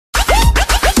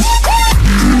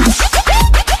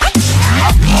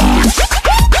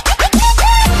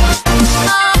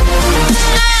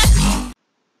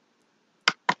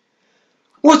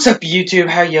What's up, YouTube?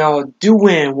 How y'all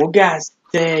doing? Well, guys,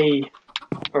 today,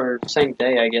 or same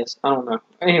day, I guess. I don't know.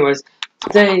 Anyways,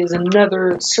 today is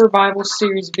another survival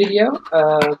series video.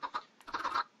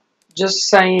 Just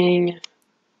saying,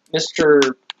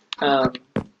 Mr.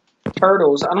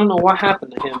 Turtles, I don't know what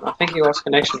happened to him. I think he lost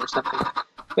connection or something.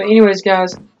 But anyways,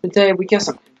 guys, today we got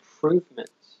some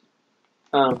improvements.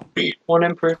 One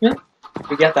improvement,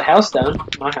 we got the house done.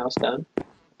 My house done.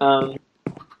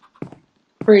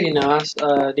 Pretty nice.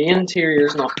 The interior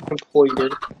is not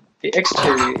completed. The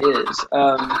exterior is.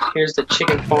 Here's the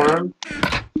chicken farm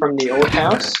from the old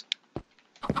house.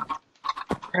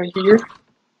 Right here.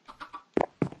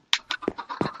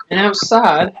 And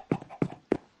outside,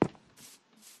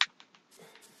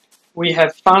 we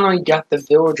have finally got the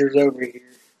villagers over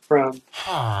here from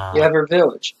Yever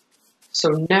Village. So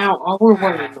now all we're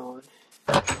waiting on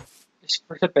is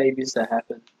for the babies to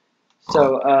happen.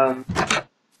 So,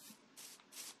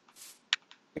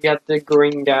 we got the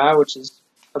green guy, which is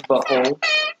a butthole,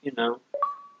 you know,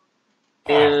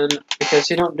 and because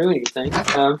he don't do anything,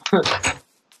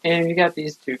 and you got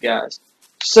these two guys.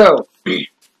 So,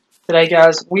 today,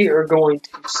 guys, we are going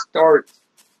to start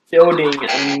building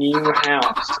a new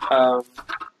house.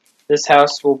 This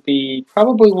house will be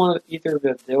probably one of either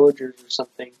the villagers or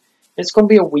something. It's going to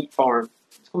be a wheat farm.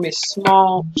 It's going to be a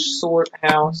small, short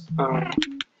house,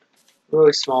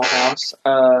 really small house.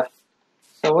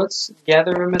 So let's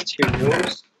gather the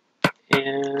materials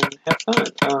and have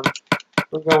fun.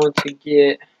 We're going to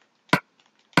get,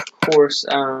 of course,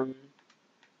 going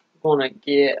to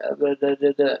get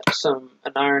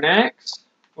an iron axe.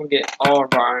 We'll get all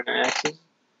of our iron axes.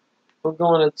 We're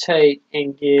going to take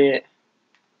and get,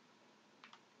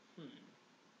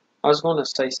 I was going to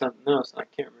say something else, I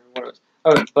can't remember what it was.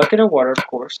 Oh, a bucket of water, of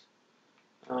course.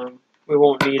 We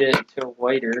won't need it until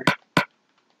later.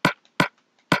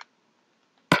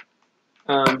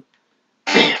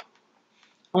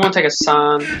 I want to take a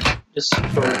sign just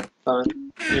for fun,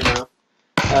 you know.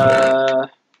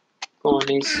 We'll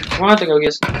have to go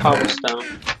get some cobblestone,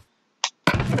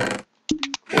 of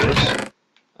course.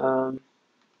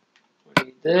 We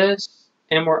need this,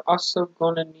 and we're also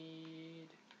going to need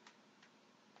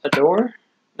a door.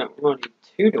 No, we're going to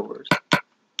need 2 doors.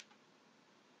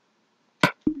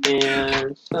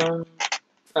 And some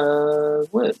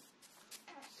wood.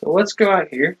 So let's go out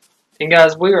here. And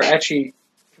guys, we're going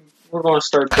to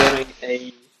start building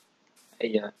a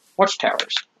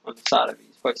watchtowers on the side of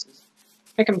these places.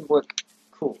 Make them look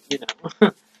cool, you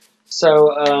know.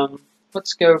 So,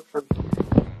 let's go from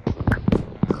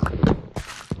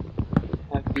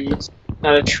have these.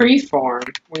 Now, the tree farm,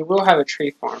 we will have a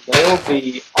tree farm, but it will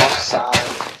be offside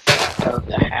of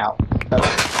the house,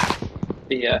 of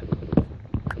the,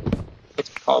 what's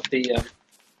it called,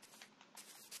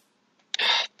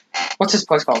 what's this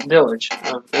place called? Village.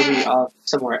 It'll be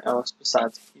somewhere else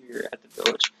besides here at the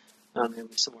village. It'll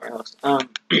be somewhere else. So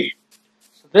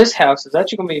this house is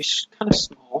actually going to be kind of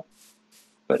small,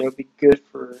 but it'll be good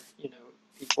for, you know,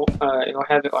 people. It'll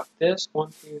have it like this.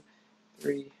 1, 2,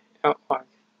 3, out like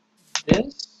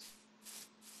this.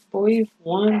 I believe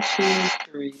 1, 2,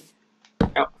 3,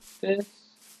 out like this.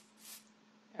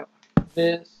 Out like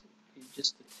this. Be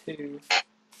just the 2.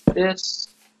 This.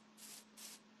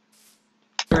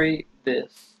 3.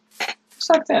 This. Just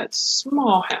like that.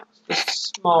 Small house. Just a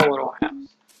small little house.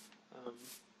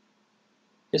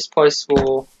 This place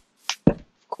will, of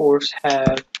course,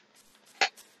 have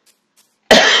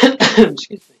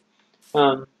excuse me.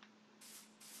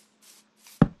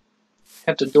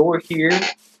 Have the door here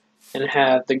and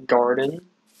have the garden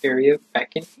area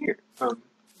back in here.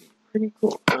 Pretty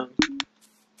cool. So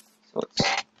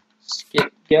let's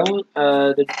get going.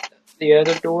 The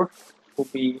other door will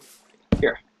be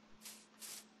here.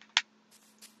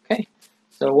 Okay.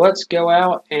 So let's go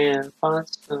out and find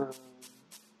some.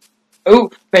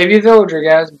 Oh, baby villager,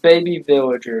 guys. Baby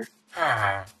villager.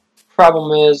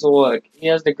 Problem is, look, he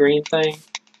has the green thing.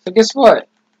 So guess what?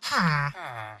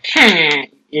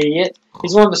 Idiot.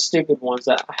 He's one of the stupid ones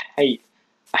that I hate.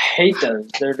 I hate those.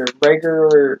 They're the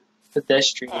regular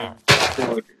pedestrian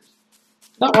villagers.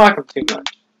 Don't like them too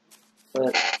much,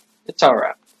 but it's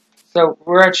alright. So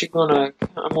we're actually I'm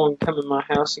gonna come in my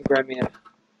house and grab me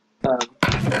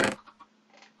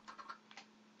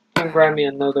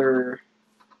another.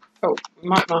 Oh, we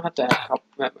might not have to have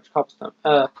that much cobblestone.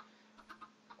 I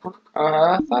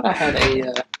thought I had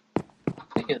a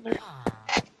thing in there.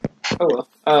 Oh well.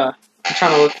 I'm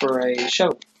trying to look for a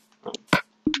shovel.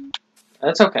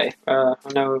 That's okay. I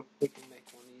know we can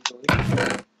make one easily.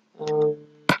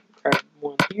 Grab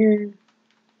one here.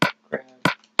 Grab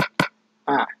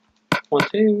 1,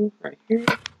 2 right here.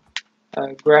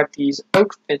 grab these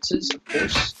oak fences, of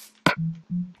course.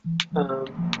 And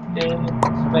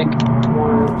let's make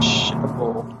one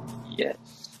shovel. Yes.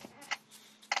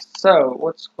 So,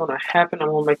 what's going to happen? I'm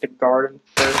going to make the garden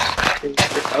first.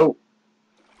 Oh,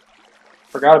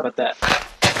 forgot about that.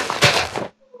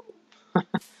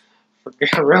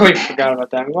 Really forgot about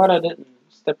that. I'm glad I didn't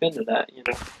step into that, you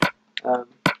know.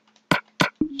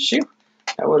 Shoot,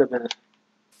 that would have been a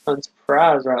fun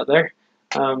surprise right there.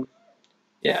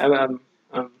 Yeah,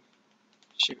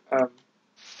 shoot, can't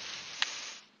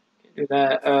do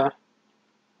that.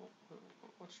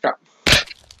 Let's drop.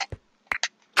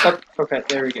 Oh, okay,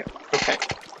 there we go. Okay,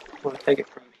 I'm gonna take it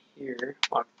from here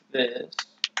like this.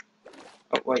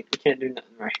 Oh wait, we can't do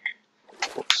nothing right here. Of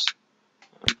course.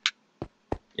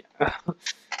 Yeah.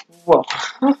 Well,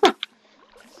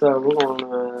 so we're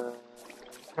gonna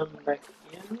come back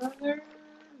in right there.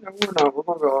 No, we're not. We're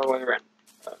gonna go all the way around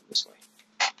this way.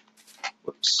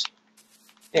 Whoops.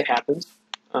 It happens.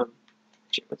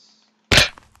 Shit, let's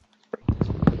break this.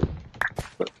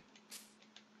 Look.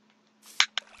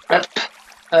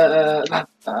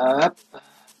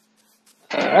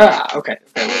 Okay,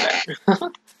 we're back.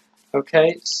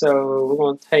 Okay, so we're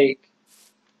going to take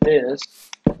this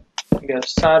and go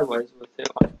sideways with it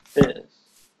like this.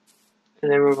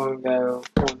 And then we're going to go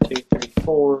 1, 2, 3,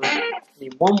 4.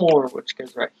 Need one more, which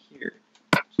goes right here.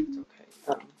 It's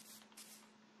okay.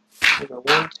 We go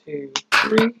 1, 2,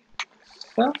 3.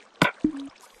 So,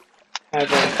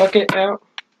 have a bucket out.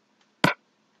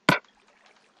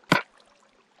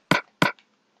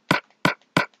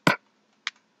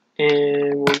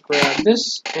 And we'll grab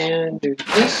this and do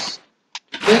this,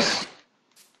 do this,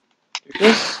 do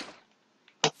this.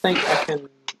 I think I can,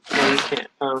 no you can't.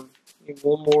 Need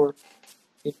one more,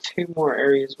 need 2 more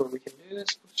areas where we can do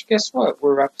this. Which guess what?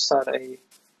 We're right beside a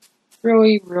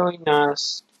really, really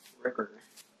nice river.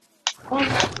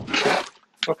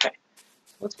 Okay,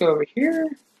 let's go over here.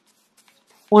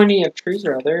 Plenty of trees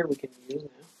right there we can use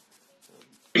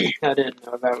now. I didn't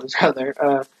know that was right there.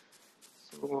 So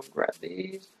we're going to grab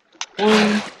these. 1, 2,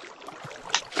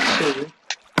 there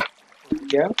we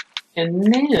go. And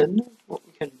then, what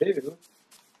we can do,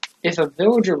 if a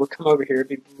villager would come over here, it'd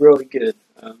be really good.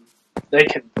 They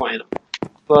can plant them.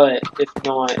 But if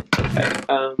not, okay.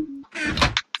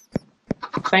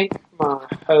 I think my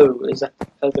hoe is at the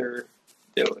other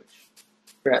village.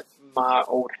 We're at my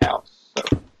old house. So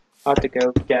I'll have to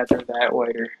go gather that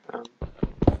later.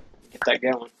 Get that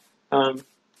going.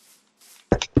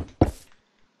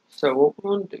 So what we're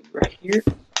going to do right here,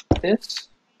 this,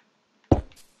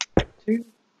 2,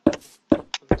 1,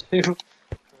 2. I'm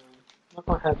not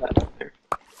going to have that in there.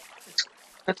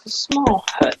 It's a small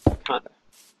hut, kind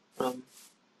of.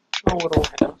 Small little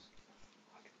house.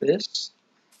 Like this.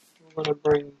 We're going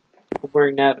to we'll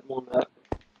bring that one up.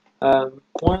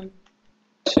 1,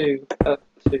 2, up,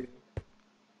 2.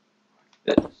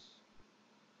 Like this.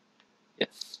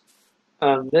 Yes.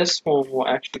 This one will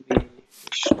actually be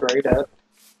straight up.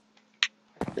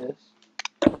 Like this.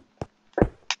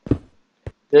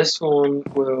 This one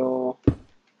will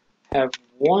have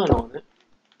 1 on it.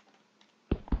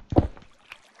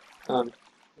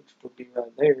 Which will be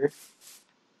right there.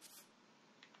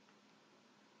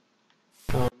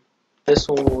 This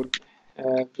one will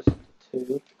have just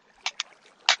 2.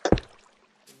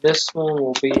 This one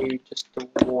will be just the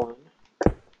 1.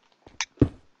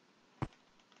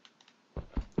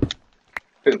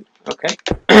 Boom. Okay.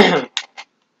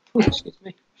 Ooh, excuse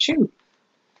me. Shoot.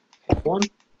 Okay, 1,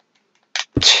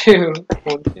 2,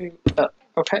 1, 2, up.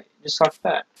 Okay, just like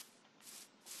that.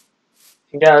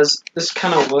 And guys, this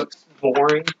kind of looks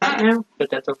boring right now, but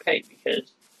that's okay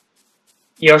because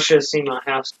y'all should have seen my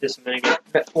house this minute ago.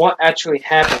 But what actually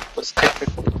happened was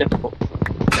technically difficult.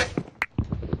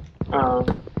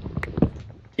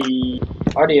 The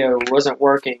audio wasn't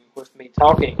working with me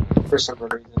talking for some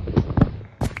reason.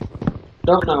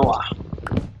 Don't know why.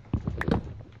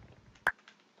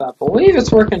 But I believe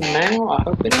it's working now. I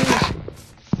hope it is.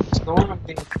 It's not. I'm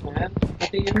being mad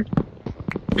at the end.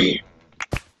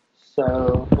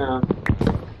 So,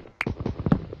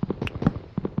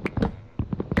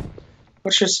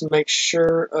 let's just make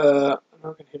sure, I'm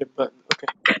not gonna hit a button.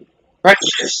 Okay. Right.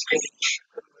 Just making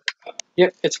sure.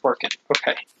 Yep, it's working.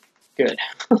 Okay. Good.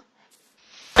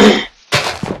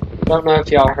 Don't know if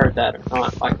y'all heard that or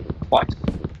not, like twice.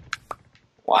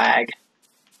 Lag.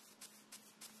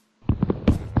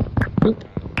 Oop.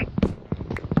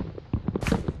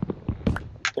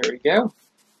 There we go.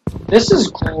 This is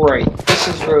great. This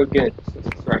is really good since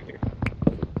it's right here.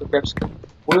 So grab some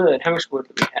wood. How much wood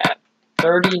do we have?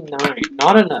 39.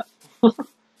 Not enough.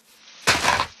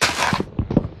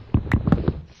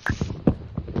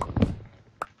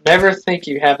 Never think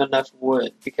you have enough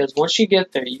wood, because once you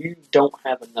get there, you don't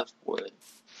have enough wood.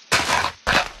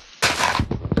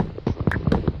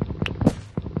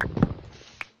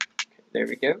 Okay, there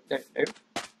we go. There.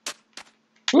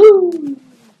 Woo!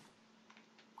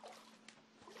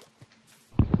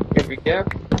 Here we go.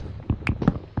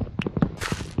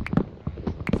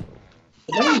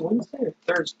 Today, Wednesday or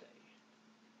Thursday?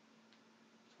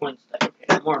 Wednesday. Okay,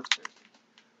 tomorrow's Thursday.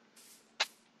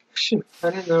 Shoot,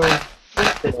 I didn't know what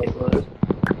today was.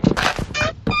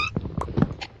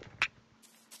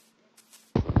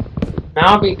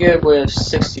 Now I'll be good with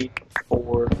 64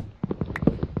 or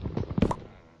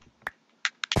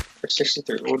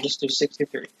 63. We'll just do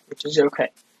 63, which is okay.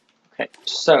 Okay,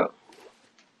 so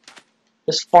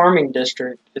this farming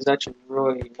district is actually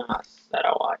really nice that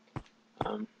I like.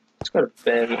 Let's go to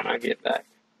bed when I get back.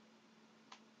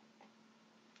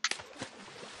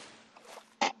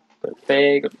 Go to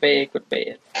bed, go to bed, go to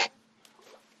bed.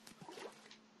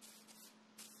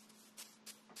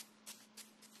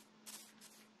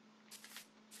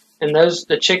 And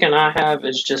the chicken I have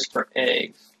is just for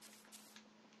eggs.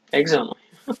 Eggs only.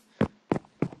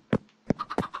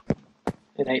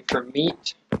 It ain't for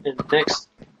meat. And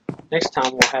next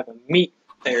time we'll have a meat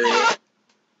area.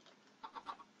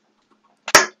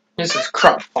 This is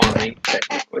crop farming,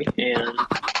 technically, and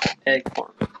egg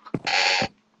farming.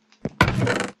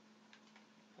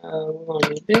 We're going to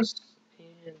need this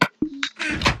and this.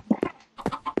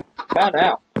 Got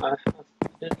out. I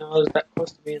didn't know I was that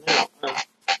close to being out.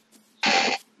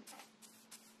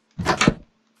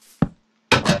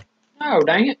 Oh,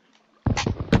 dang it.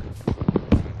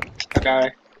 I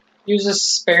gotta use this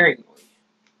sparingly.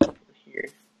 One here.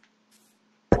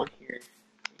 One here.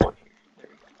 One here. There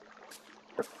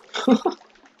we go.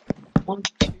 1,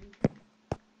 2,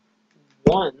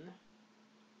 1.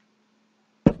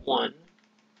 1.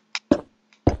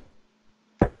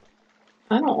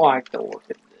 I don't like the look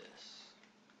of this.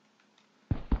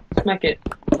 Let's make it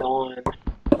non.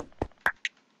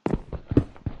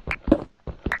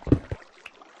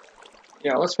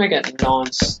 Yeah, let's make it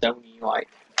non-stony like.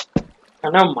 I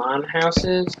know mine house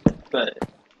is, but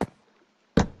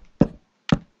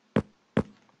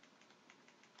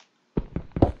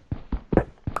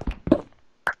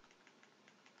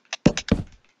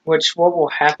what will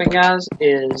happen, guys,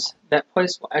 is that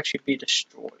place will actually be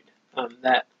destroyed.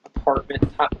 That apartment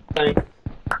type of thing,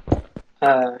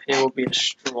 it will be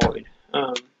destroyed.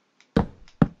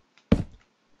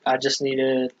 I just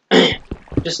needed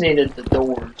the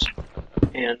doors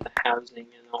and the housing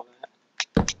and all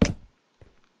that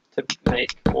to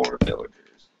make more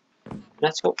villagers. And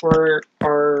that's what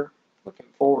are looking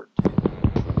forward to.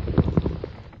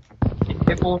 Can't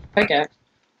get one with a pickaxe.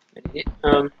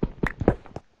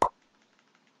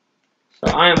 So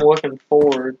I am looking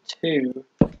forward to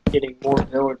getting more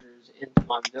villagers into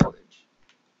my village.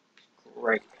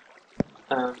 Great.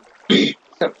 So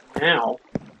now,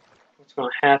 what's going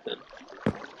to happen?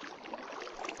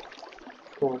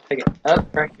 I'm going to take it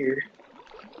up right here.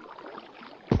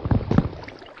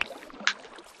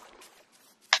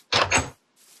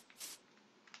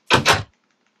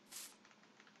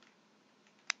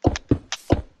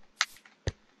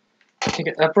 Take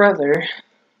it up right there,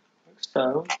 like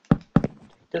so.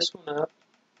 Take this one up,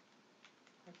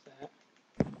 like that.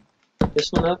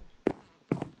 This one up,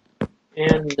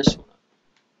 and this one up.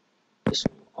 This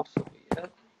one will also be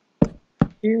up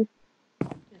here,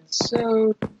 and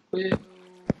so will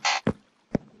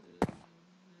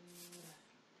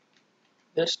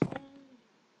this one.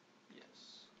 Yes,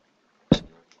 this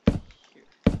one right here.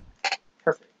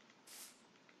 Perfect.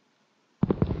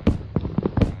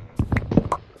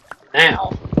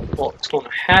 Now, what's going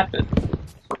to happen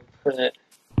is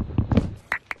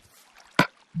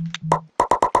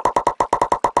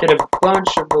get a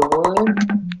bunch of the wood.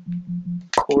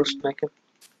 Of course, make a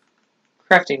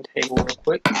crafting table real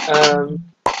quick.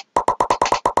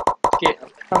 Get a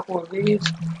couple of these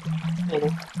and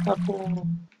a couple of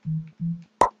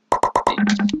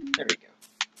these. There we go.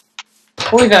 I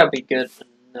believe that'll be good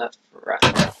enough for right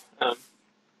now. I'm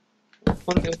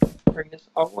going to bring this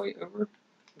all the way over.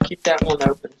 Keep that one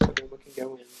open so then we can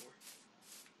go in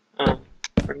more.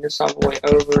 Bring this all the way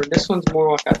over. This one's more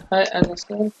like a hut, as I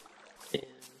said. And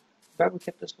I'm glad we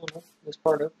kept this one up, this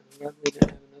part open. I'm glad we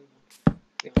didn't have another one,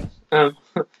 to be honest.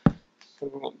 So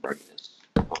we're going to bring this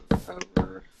on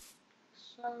over.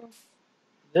 So,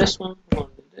 this one, we're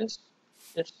going to do this,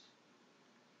 this,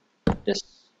 this,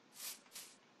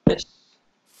 this,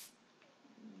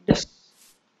 this,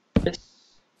 this,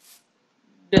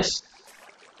 this,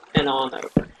 and on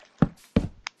over.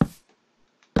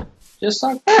 Just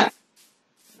like that.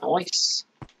 Nice.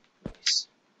 Nice.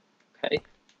 Okay.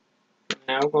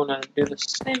 now we're going to do the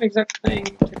same exact thing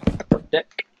to the upper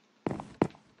deck.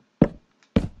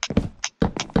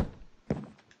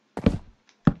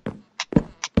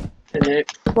 And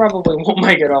it probably won't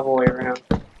make it all the way around,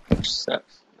 which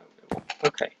sucks. No, it won't.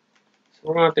 Okay, so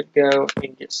we're going to have to go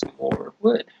and get some more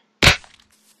wood.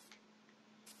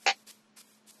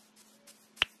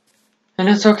 And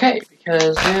it's okay,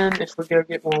 because then if we go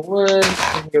get more wood,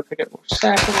 we can go pick up more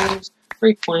saplings,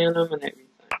 replant them, and everything.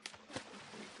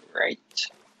 Great.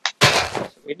 So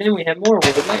then we have more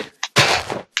wood later.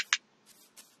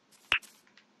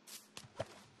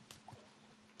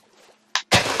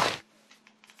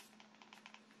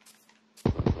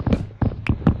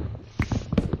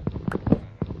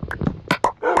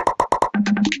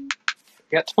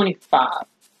 We got 25.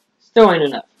 Still ain't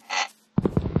enough.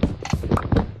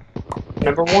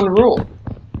 Number one rule.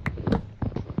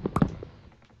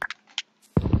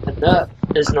 Enough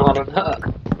is not enough.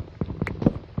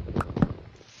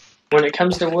 When it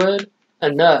comes to wood,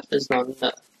 enough is not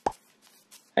enough.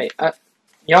 Hey,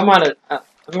 y'all might have, I'm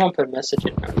going to put a message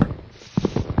in there.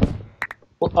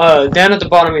 Well, down at the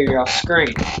bottom of your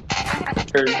screen,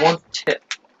 there's one tip.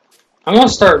 I'm going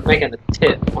to start making a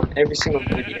tip on every single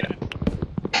video.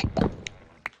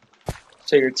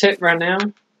 So your tip right now,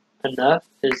 enough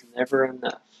is never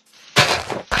enough.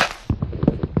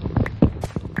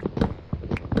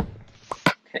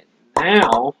 Okay,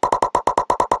 now,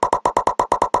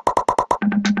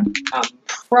 I'm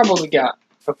probably got,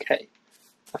 okay,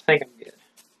 I think I'm good.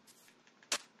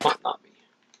 Might not be.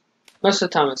 Most of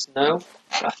the time it's no,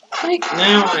 but I think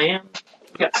now I am.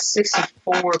 We got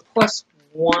 64 plus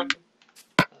 1.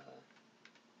 So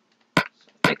I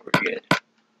think we're good.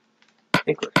 I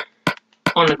think we're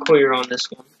on the clear on this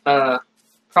one.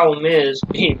 Problem is,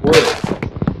 we need wood.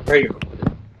 Regular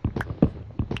wood.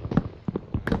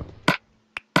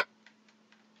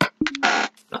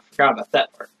 I forgot about that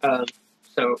part.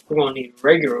 So we're going to need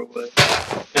regular wood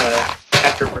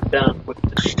after we're done with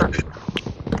the structure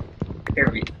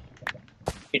area.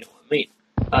 You know what I mean.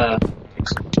 Take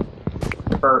some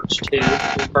birch too.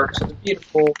 Birch is a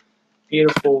beautiful,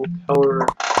 beautiful color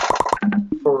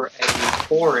for a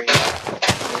flooring.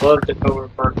 I love the color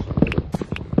of birch.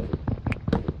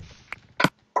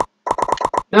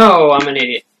 No, I'm an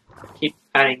idiot. Keep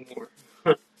adding more.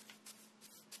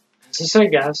 As I say,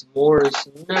 guys, more is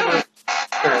never,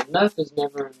 or enough is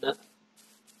never enough.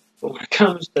 But when it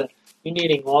comes to you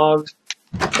needing logs,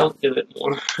 don't do it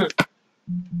more.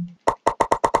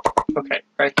 Okay,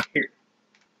 right here.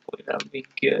 Boy, that would be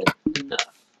good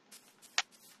enough.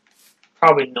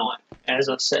 Probably not, as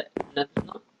I said. Never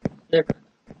enough. Never enough.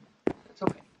 That's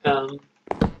okay.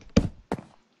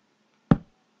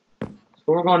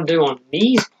 So what we're going to do on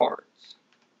these parts,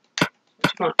 what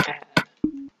you're going to add,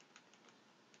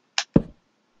 like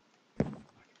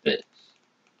this.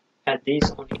 Add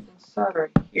these on the inside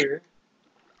right here.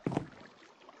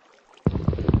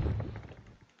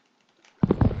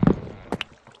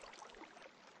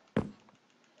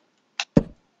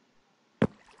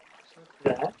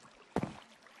 That.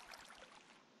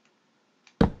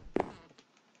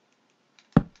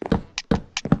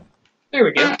 There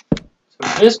we go. So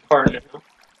this part now,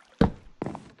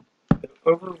 go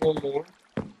over one more.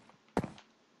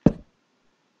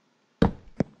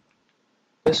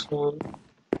 This one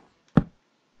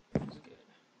is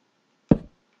good.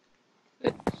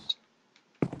 This.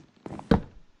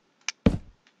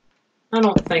 I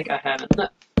don't think I have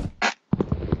enough.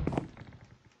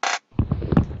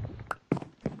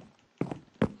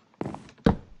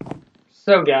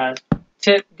 So guys,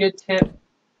 good tip,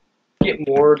 get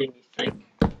more than you think.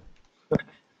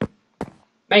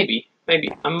 maybe,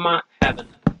 I might have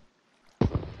enough.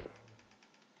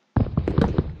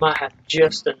 Might have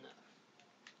just enough.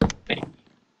 Maybe.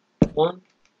 1,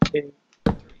 2,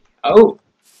 3. Oh!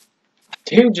 I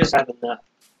do just have enough.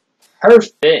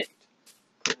 Perfect.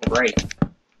 Great.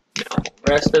 Now, the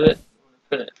rest of it,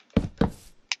 I'm going to put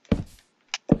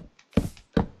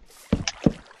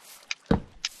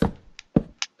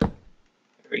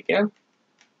There we go.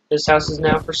 This house is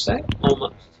now for sale.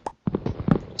 Almost.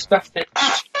 Just about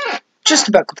finished. Just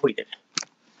about completed.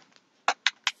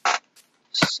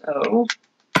 So,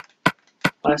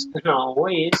 last but not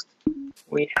least,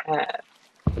 we have.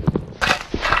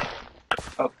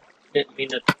 Oh, didn't mean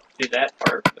to do that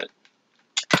part, but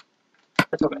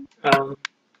that's okay.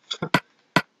 Okay,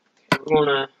 we're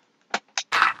gonna.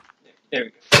 There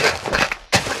we go.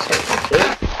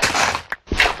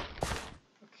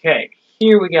 Okay,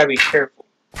 here we gotta be careful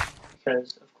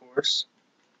because, of course,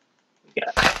 we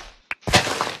got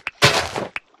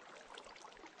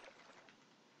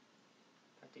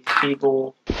these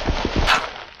people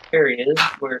areas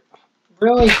where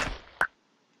Really?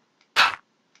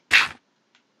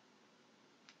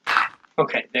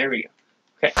 Okay, there we go.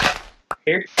 Okay.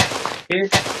 Here, here,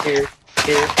 here,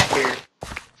 here, here,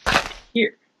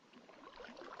 here.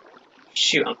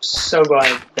 Shoot, I'm so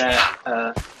glad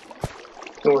that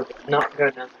door did not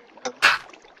go down there.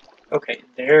 Okay,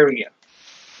 there we go.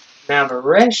 Now the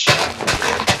rest.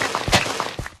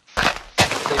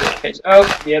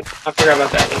 Oh, yep, I forgot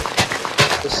about that one.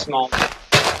 The small one.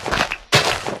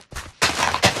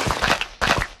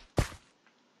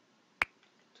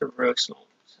 It's a real small one.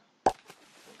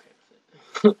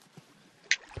 So. Okay.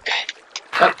 Okay.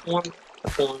 Up one,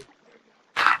 up one.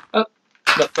 Up,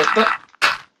 up, up, up.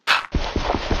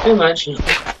 Too much.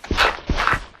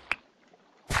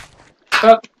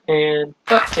 Up, and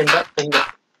up, and up, and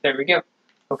up. There we go.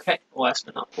 Okay, last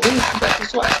but not least, that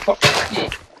is the last part. Yeah.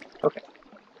 Okay.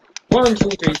 1, 2,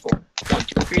 3, 4. 1,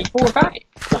 2, 3, 4, 5.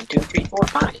 1, 2, 3, 4,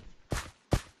 5.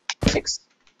 6.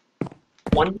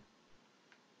 1.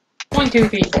 1, 2,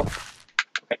 3, 4.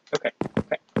 Okay, okay,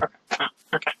 okay,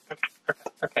 okay,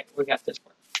 okay, we got this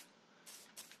one.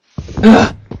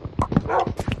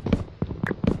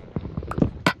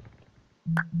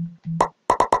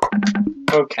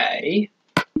 Okay,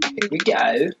 here we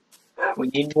go. We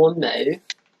need one now.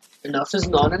 Enough is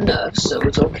not enough, so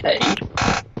it's okay.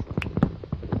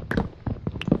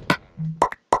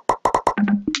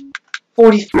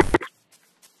 I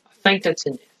think that's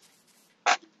enough.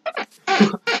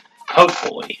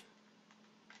 Hopefully.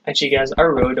 Actually, guys, I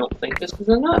really don't think this is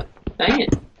enough. Dang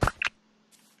it.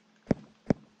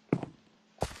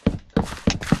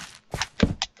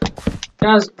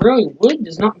 Guys, really, wood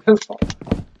does not go far.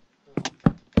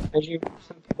 As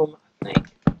some people might think.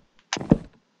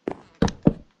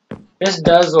 This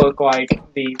does look like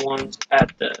the ones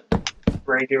at the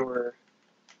regular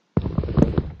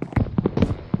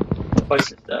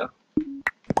places, though.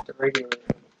 The regular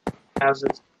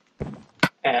houses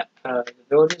at the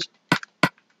villages.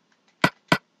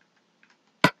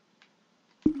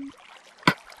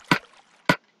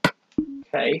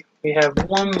 Okay, we have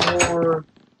one more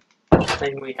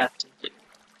thing we have to do.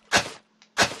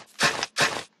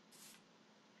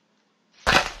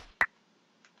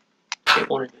 Don't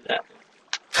want to do that one.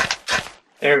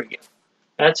 There we go.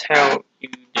 That's how you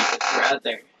do it right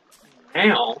there.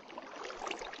 Now,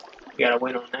 we gotta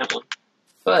wait on that one.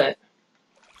 But,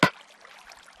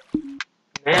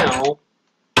 now,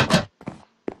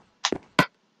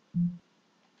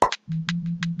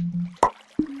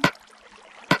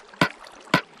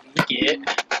 we get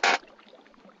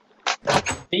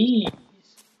these.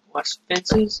 Watch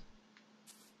fences.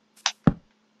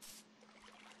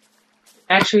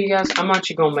 Actually, guys, I'm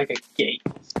actually gonna make a gate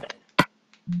instead.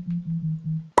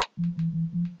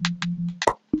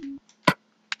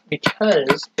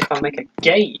 Because if I make a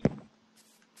gate,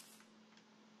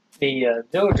 the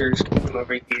villagers can come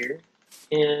over here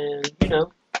and, you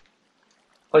know,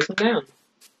 place them down.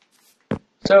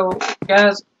 So,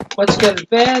 guys, let's go to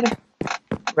bed.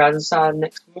 Rise and shine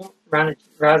next morning.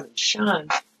 Rise and shine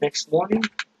next morning.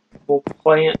 We'll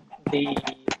plant the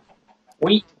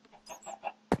wheat.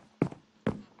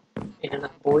 And I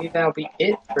believe that'll be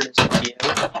it for this video.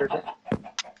 After that.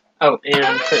 Oh,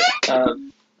 and put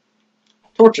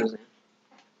torches in.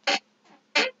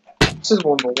 This is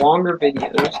one of the longer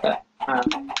videos that I've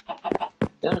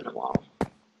done in a while. I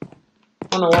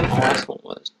don't know what the last one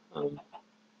was.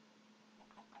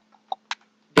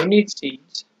 Do need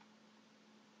seeds.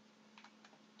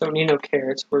 Don't need no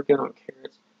carrots. We're good on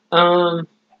carrots.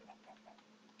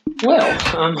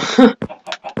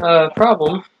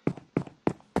 Problem.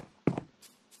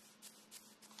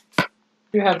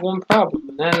 We have one problem,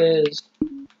 and that is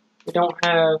we don't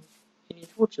have any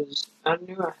torches. I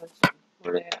knew I had some.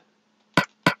 Where are they at?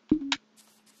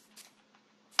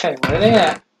 Okay, where are they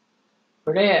at?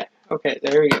 Where are they at? Okay,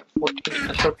 there we go. 14.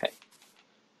 That's okay.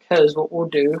 Because what we'll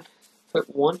do,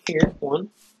 put one here, one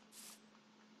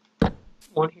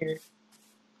here,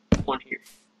 one here.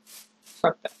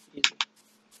 Suck that. Easy.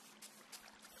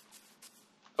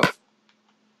 Oh.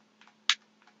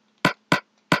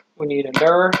 We need a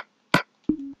door.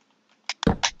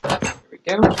 There we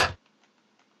go.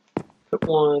 Put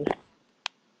one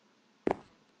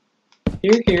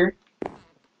here, here,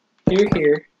 here,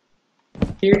 here,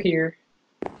 here, here,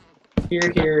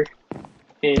 here, here,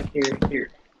 and here, here.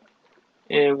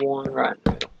 And one right in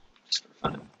the middle. Just for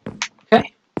fun.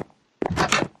 Okay.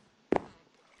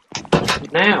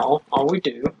 Now, all we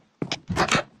do,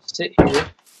 sit here,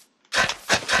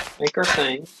 make our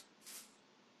things.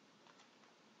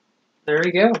 There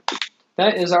we go.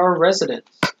 That is our residence.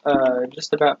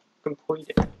 Just about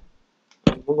completed.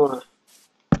 And we're gonna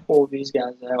pull these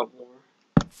guys out more.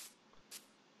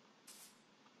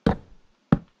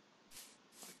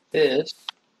 this.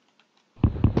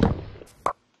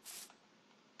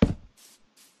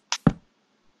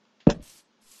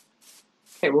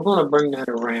 Okay, we're going to bring that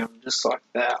around just like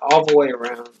that, all the way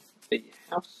around the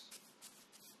house.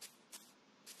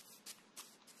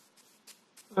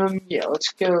 Yeah,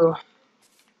 let's go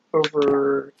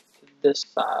over to this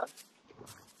side.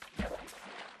 I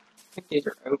think these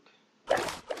are oak.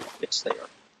 Yes, they are.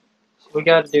 So we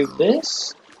got to do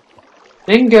this,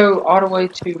 then go all the way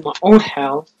to my old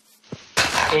house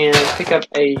and pick up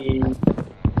a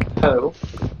hoe.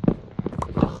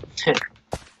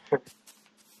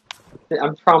 I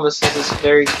promise this is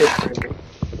very kid friendly.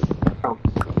 I promise.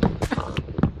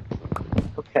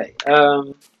 Okay,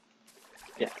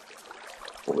 yeah,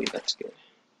 I believe that's good.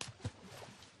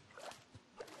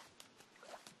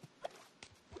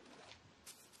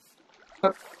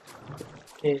 Up,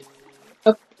 and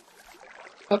up,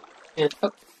 up, and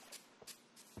up.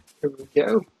 Here we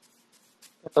go.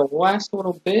 At the last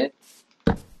little bit,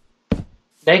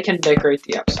 they can decorate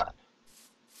the outside.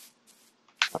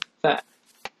 Like that.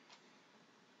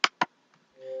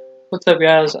 What's up,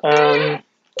 guys?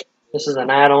 This is an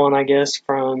add-on, I guess,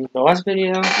 from the last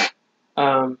video.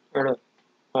 Or the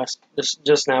last,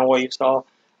 just now what you saw.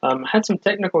 Had some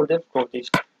technical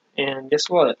difficulties, and guess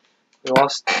what? We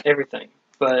lost everything.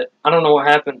 But I don't know what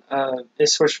happened. It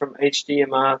switched from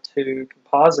HDMI to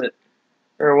composite,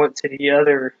 or went to the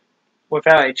other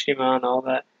without HDMI and all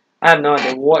that. I have no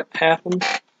idea what happened.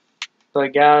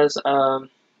 But guys,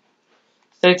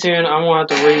 stay tuned. I'm gonna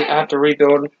have to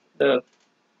rebuild the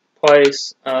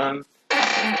place.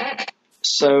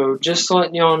 So just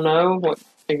letting y'all know what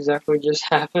exactly just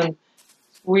happened.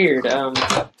 It's weird.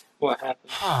 What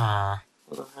happened? I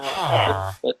don't know how it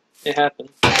happened, but it happened.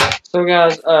 So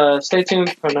guys, stay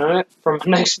tuned for my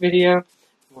next video.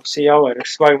 We'll see y'all later.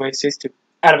 Swagman 62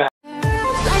 out of